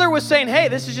if Hitler was saying, hey,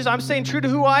 I'm staying true to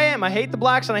who I am. I hate the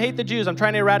blacks and I hate the Jews. I'm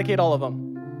trying to eradicate all of them.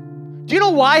 Do you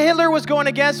know why Hitler was going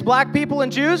against black people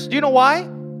and Jews? Do you know why?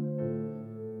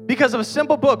 Because of a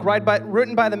simple book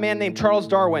written by the man named Charles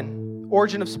Darwin,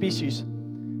 Origin of Species.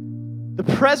 The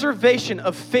preservation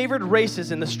of favored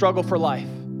races in the struggle for life.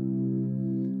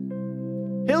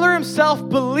 Hitler himself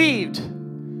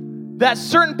believed that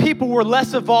certain people were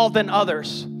less evolved than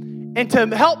others. And to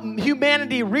help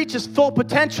humanity reach its full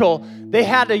potential, they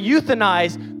had to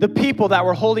euthanize the people that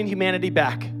were holding humanity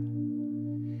back.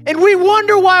 And we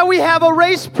wonder why we have a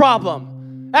race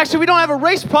problem. Actually, we don't have a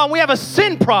race problem, we have a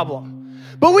sin problem.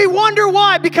 But we wonder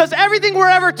why, because everything we're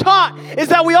ever taught is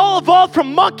that we all evolved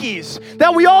from monkeys,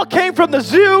 that we all came from the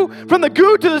zoo, from the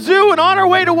goo to the zoo, and on our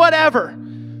way to whatever.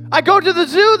 I go to the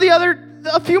zoo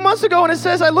a few months ago, and it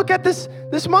says, I look at this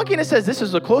monkey, and it says, this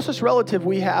is the closest relative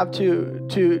we have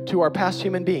to our past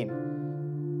human being.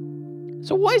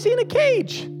 So why is he in a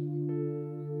cage?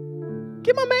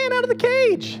 Get my man out of the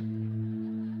cage.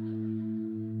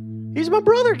 He's my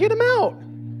brother, get him out.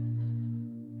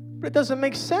 But it doesn't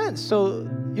make sense. So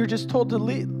you're just told to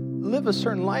live a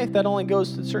certain life that only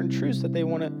goes to certain truths that they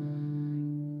want to.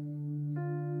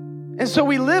 And so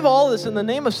we live all this in the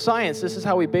name of science. This is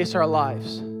how we base our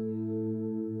lives.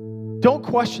 Don't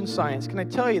question science. Can I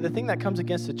tell you, the thing that comes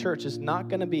against the church is not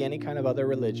going to be any kind of other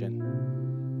religion.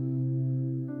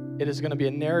 It is going to be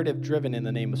a narrative driven in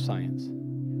the name of science.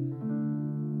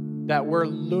 That we're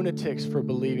lunatics for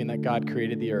believing that God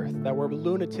created the earth. That we're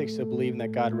lunatics of believing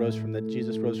that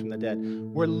Jesus rose from the dead.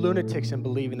 We're lunatics in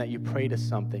believing that you pray to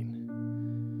something.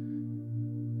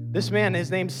 This man,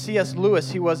 his name's C.S.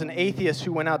 Lewis. He was an atheist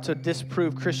who went out to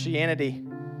disprove Christianity.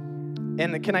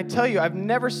 And can I tell you, I've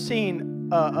never seen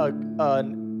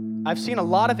I've seen a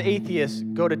lot of atheists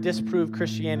go to disprove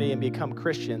Christianity and become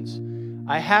Christians.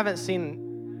 I haven't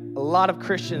seen a lot of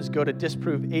Christians go to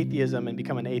disprove atheism and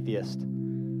become an atheist.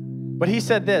 But he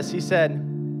said this, he said,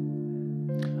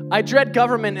 I dread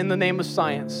government in the name of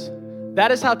science.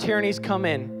 That is how tyrannies come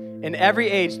in. In every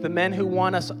age, the men who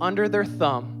want us under their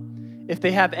thumb, if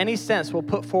they have any sense, will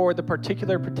put forward the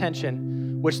particular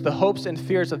pretension which the hopes and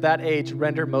fears of that age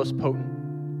render most potent.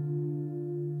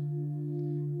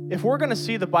 If we're going to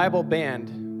see the Bible banned,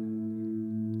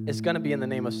 it's going to be in the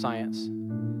name of science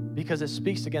because it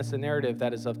speaks against the narrative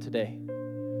that is of today.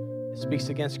 It speaks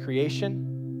against creation.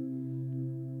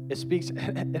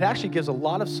 It actually gives a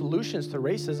lot of solutions to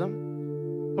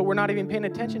racism, but we're not even paying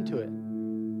attention to it.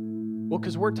 Well,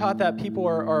 because we're taught that people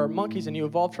are monkeys and you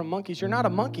evolved from monkeys. You're not a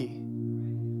monkey.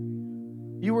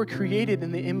 You were created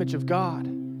in the image of God.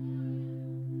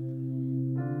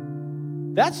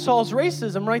 That solves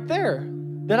racism right there.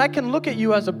 That I can look at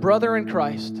you as a brother in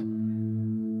Christ.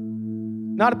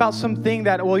 Not about something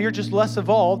that, well, you're just less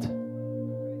evolved.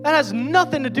 That has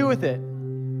nothing to do with it.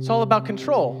 It's all about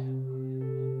control.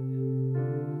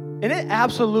 And it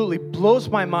absolutely blows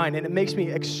my mind, and it makes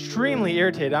me extremely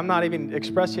irritated. I'm not even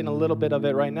expressing a little bit of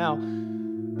it right now.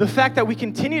 The fact that we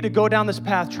continue to go down this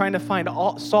path trying to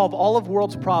solve all of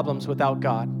world's problems without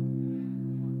God.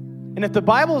 And if the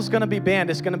Bible is going to be banned,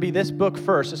 it's going to be this book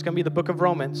first. It's going to be the book of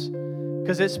Romans,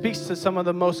 because it speaks to some of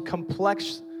the most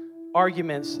complex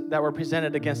arguments that were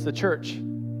presented against the church.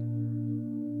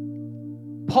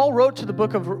 Paul wrote to the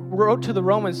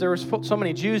Romans. There was so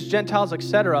many Jews, Gentiles,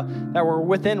 etc., that were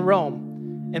within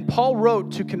Rome. And Paul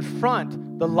wrote to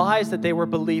confront the lies that they were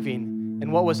believing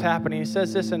and what was happening. He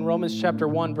says this in Romans chapter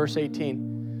 1, verse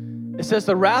 18. It says,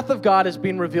 "The wrath of God is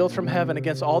being revealed from heaven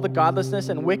against all the godlessness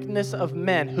and wickedness of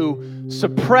men who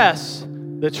suppress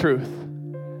the truth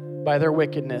by their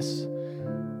wickedness.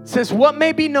 Since what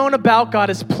may be known about God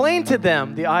is plain to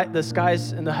them, the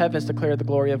skies and the heavens declare the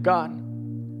glory of God.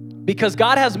 Because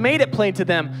God has made it plain to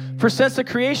them. For since the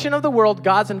creation of the world,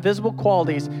 God's invisible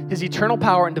qualities, his eternal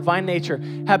power and divine nature,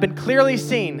 have been clearly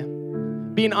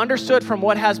seen, being understood from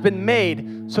what has been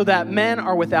made, so that men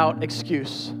are without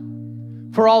excuse.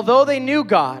 For although they knew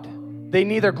God, they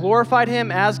neither glorified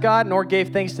him as God nor gave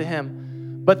thanks to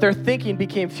him, but their thinking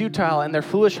became futile and their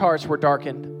foolish hearts were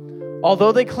darkened.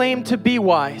 Although they claimed to be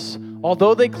wise,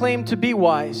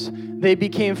 they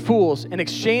became fools and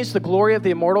exchanged the glory of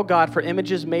the immortal God for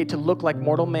images made to look like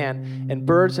mortal man and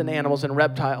birds and animals and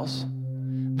reptiles.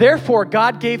 Therefore,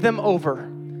 God gave them over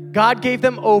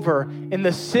in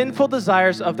the sinful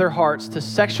desires of their hearts to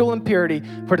sexual impurity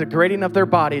for degrading of their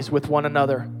bodies with one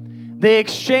another. They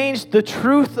exchanged the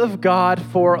truth of God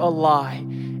for a lie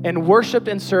and worshiped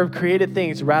and served created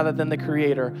things rather than the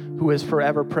Creator, who is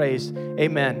forever praised.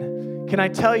 Amen." Can I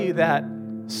tell you that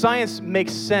science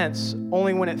makes sense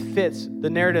only when it fits the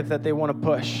narrative that they want to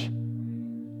push?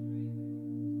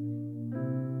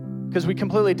 Because we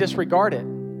completely disregard it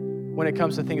when it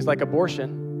comes to things like abortion.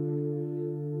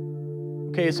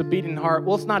 Okay, it's a beating heart.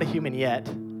 Well, it's not a human yet.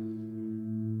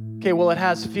 Okay, well, it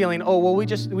has feeling. Oh, well, we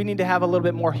need to have a little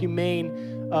bit more humane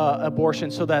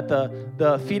abortion so that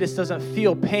the fetus doesn't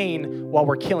feel pain while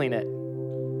we're killing it.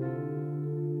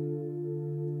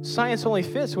 Science only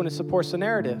fits when it supports the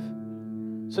narrative.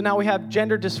 So now we have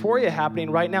gender dysphoria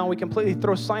happening right now, and we completely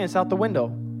throw science out the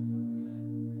window.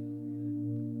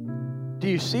 Do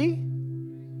you see?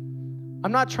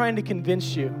 I'm not trying to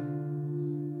convince you.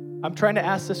 I'm trying to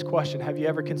ask this question. Have you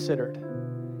ever considered?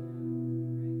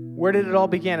 Where did it all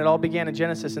begin? It all began in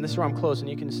Genesis, and this is where I'm closing.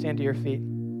 You can stand to your feet.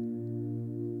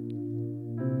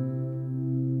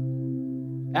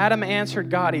 Adam answered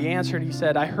God. He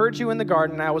said, "I heard you in the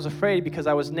garden, and I was afraid because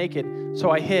I was naked, so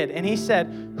I hid." And he said,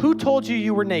 "Who told you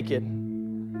you were naked?"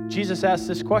 Jesus asked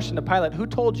this question to Pilate. Who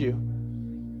told you?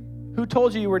 Who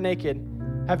told you were naked?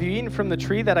 Have you eaten from the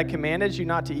tree that I commanded you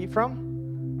not to eat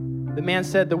from? The man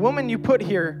said, "The woman you put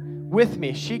here with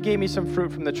me, she gave me some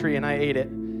fruit from the tree, and I ate it."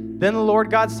 Then the Lord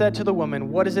God said to the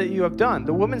woman, "What is it you have done?"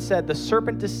 The woman said, "The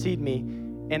serpent deceived me,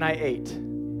 and I ate."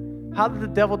 How did the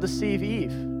devil deceive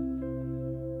Eve?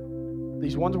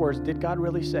 These one words, did God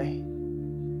really say?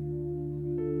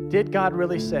 Did God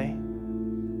really say?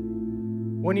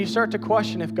 When you start to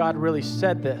question if God really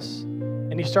said this,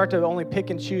 and you start to only pick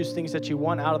and choose things that you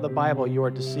want out of the Bible, you are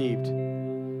deceived.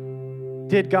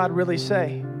 Did God really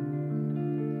say?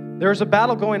 There's a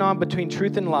battle going on between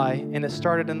truth and lie, and it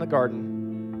started in the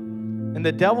garden. And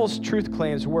the devil's truth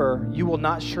claims were, you will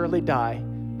not surely die,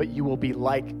 but you will be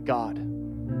like God.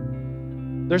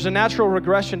 There's a natural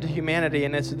regression to humanity,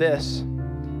 and it's this,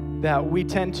 that we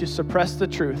tend to suppress the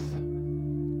truth.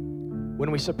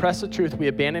 When we suppress the truth, we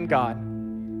abandon God.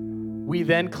 We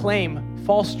then claim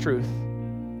false truth,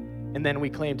 and then we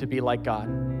claim to be like God.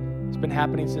 It's been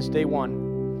happening since day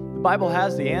one. The Bible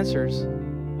has the answers.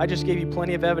 I just gave you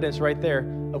plenty of evidence right there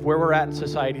of where we're at in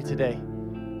society today.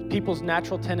 People's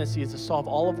natural tendency is to solve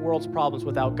all of the world's problems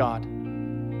without God. I'm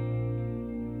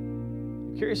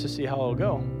curious to see how it'll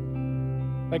go.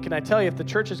 But can I tell you, if the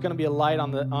church is going to be a light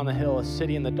on the hill,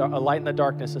 a light in the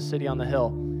darkness, a city on the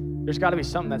hill, there's got to be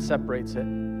something that separates it.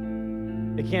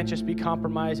 It can't just be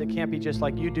compromise. It can't be just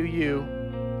like you do you.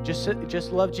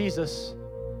 Just love Jesus.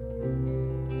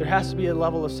 there has to be a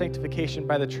level of sanctification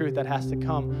by the truth that has to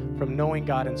come from knowing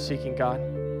God and seeking God.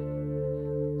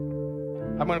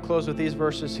 I'm going to close with these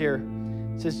verses here.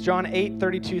 It says, John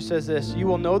 8:32 says this, "You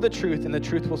will know the truth, and the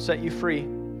truth will set you free."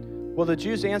 Well, the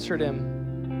Jews answered him,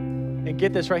 and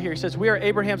get this right here. He says, "We are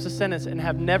Abraham's descendants and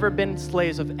have never been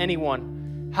slaves of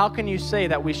anyone. How can you say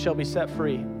that we shall be set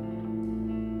free?"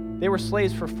 They were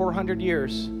slaves for 400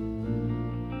 years,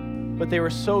 but they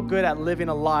were so good at living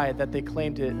a lie that they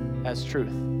claimed it as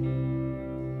truth.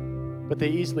 But they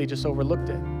easily just overlooked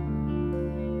it.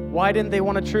 Why didn't they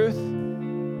want a truth?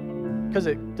 Because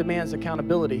it demands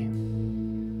accountability.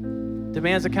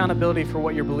 Demands accountability for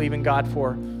what you're believing God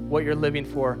for, what you're living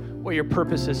for, what your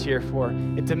purpose is here for.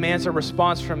 It demands a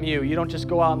response from you. You don't just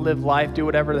go out and live life, do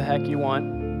whatever the heck you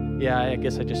want. Yeah, I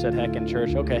guess I just said heck in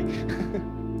church. Okay.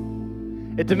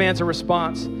 It demands a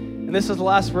response. And this is the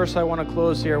last verse I want to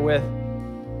close here with.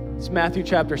 It's Matthew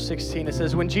chapter 16. It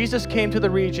says, "When Jesus came to the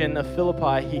region of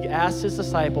Philippi, he asked his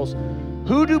disciples,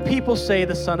 'Who do people say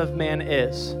the Son of Man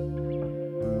is?'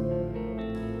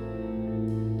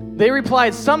 They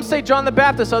replied, 'Some say John the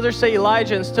Baptist, others say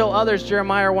Elijah, and still others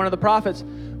Jeremiah or one of the prophets.'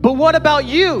 'But what about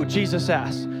you?' Jesus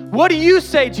asked. 'What do you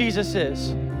say Jesus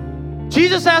is?'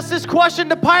 Jesus asked this question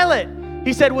to Pilate.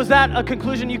 He said, 'Was that a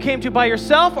conclusion you came to by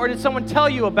yourself, or did someone tell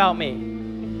you about me?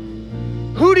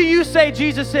 Who do you say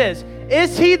Jesus is?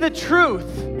 Is he the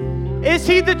truth? Is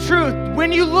he the truth?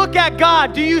 When you look at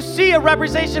God, do you see a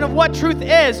representation of what truth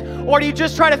is, or do you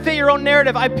just try to fit your own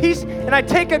narrative? I piece and I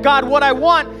take a God what I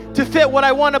want to fit what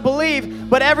I want to believe,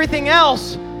 but everything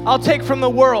else I'll take from the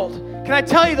world.' Can I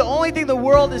tell you, the only thing the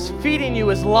world is feeding you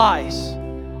is lies.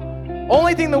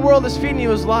 Only thing the world is feeding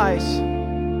you is lies.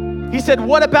 He said,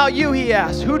 'What about you?' He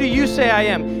asked. 'Who do you say I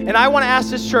am?' And I want to ask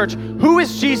this church, who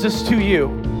is Jesus to you?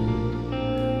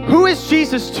 Who is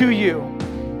Jesus to you?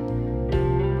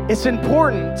 It's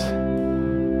important,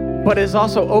 but it's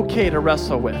also okay to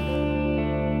wrestle with.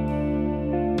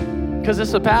 Because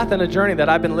it's a path and a journey that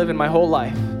I've been living my whole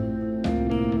life.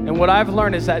 And what I've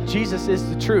learned is that Jesus is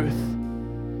the truth.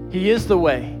 He is the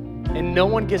way, and no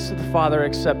one gets to the Father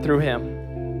except through him.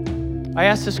 I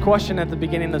asked this question at the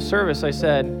beginning of the service. I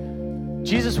said,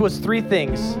 Jesus was three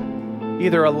things: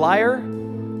 either a liar,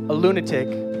 a lunatic,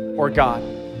 or God.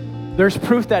 There's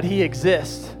proof that he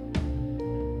exists.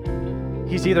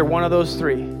 He's either one of those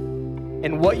three.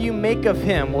 And what you make of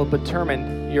him will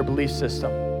determine your belief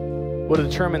system, will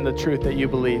determine the truth that you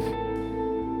believe.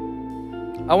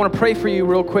 I want to pray for you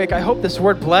real quick. I hope this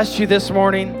word blessed you this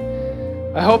morning.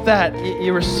 I hope that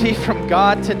you receive from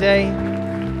God today.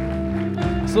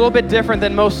 It's a little bit different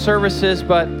than most services,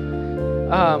 but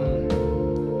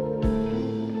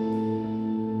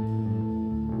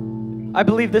I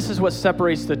believe this is what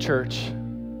separates the church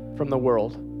from the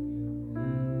world.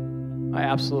 I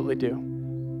absolutely do.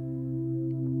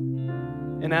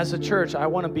 And as a church, I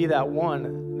want to be that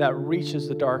one that reaches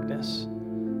the darkness,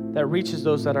 that reaches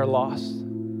those that are lost.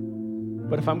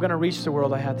 But if I'm going to reach the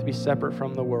world, I have to be separate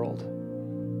from the world.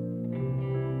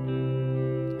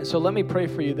 And so let me pray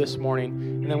for you this morning,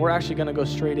 and then we're actually going to go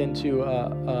straight into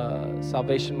a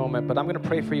salvation moment. But I'm going to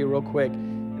pray for you real quick,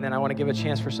 and then I want to give a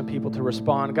chance for some people to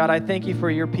respond. God, I thank you for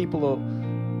your people.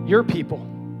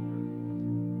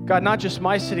 God, not just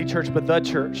my city church, but the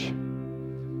church.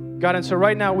 God, and so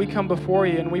right now we come before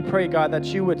you and we pray, God, that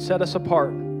you would set us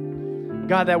apart.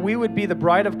 God, that we would be the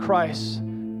bride of Christ,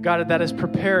 God, that is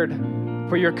prepared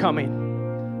for your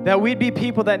coming. That we'd be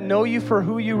people that know you for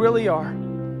who you really are.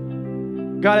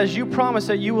 God, as you promise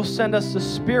that you will send us the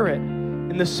Spirit,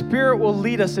 and the Spirit will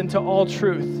lead us into all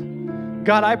truth.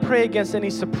 God, I pray against any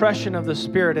suppression of the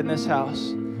Spirit in this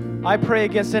house. I pray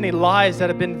against any lies that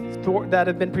have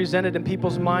been presented in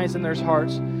people's minds and their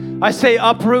hearts. I say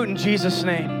uproot in Jesus'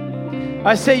 name.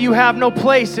 I say you have no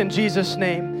place in Jesus'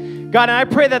 name. God, and I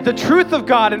pray that the truth of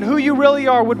God and who you really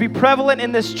are would be prevalent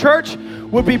in this church,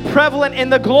 would be prevalent in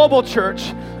the global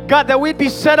church. God, that we'd be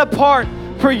set apart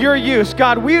for your use.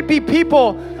 God, we would be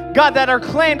people, God, that are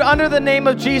claimed under the name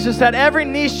of Jesus, that every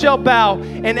knee shall bow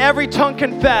and every tongue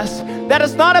confess. That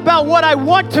it's not about what I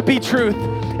want to be truth.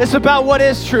 It's about what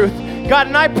is truth. God,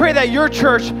 and I pray that your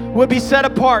church would be set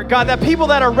apart. God, that people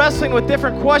that are wrestling with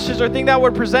different questions or things that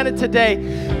were presented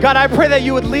today, God, I pray that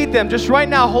you would lead them just right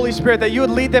now, Holy Spirit, that you would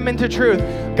lead them into truth.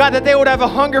 God, that they would have a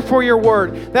hunger for your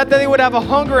word, that they would have a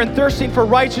hunger and thirsting for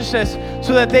righteousness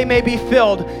so that they may be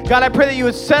filled. God, I pray that you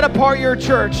would set apart your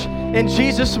church in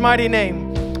Jesus' mighty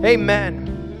name. Amen.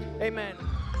 Amen.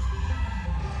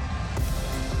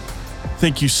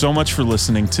 Thank you so much for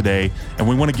listening today, and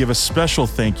we want to give a special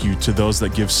thank you to those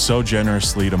that give so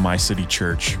generously to My City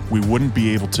Church. We wouldn't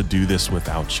be able to do this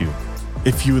without you.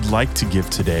 If you would like to give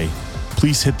today,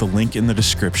 please hit the link in the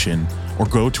description or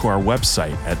go to our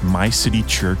website at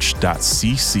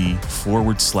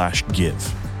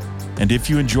mycitychurch.cc/give. And if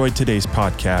you enjoyed today's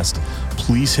podcast,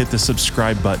 please hit the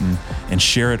subscribe button and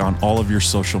share it on all of your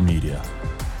social media.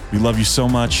 We love you so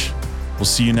much. We'll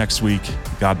see you next week.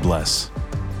 God bless.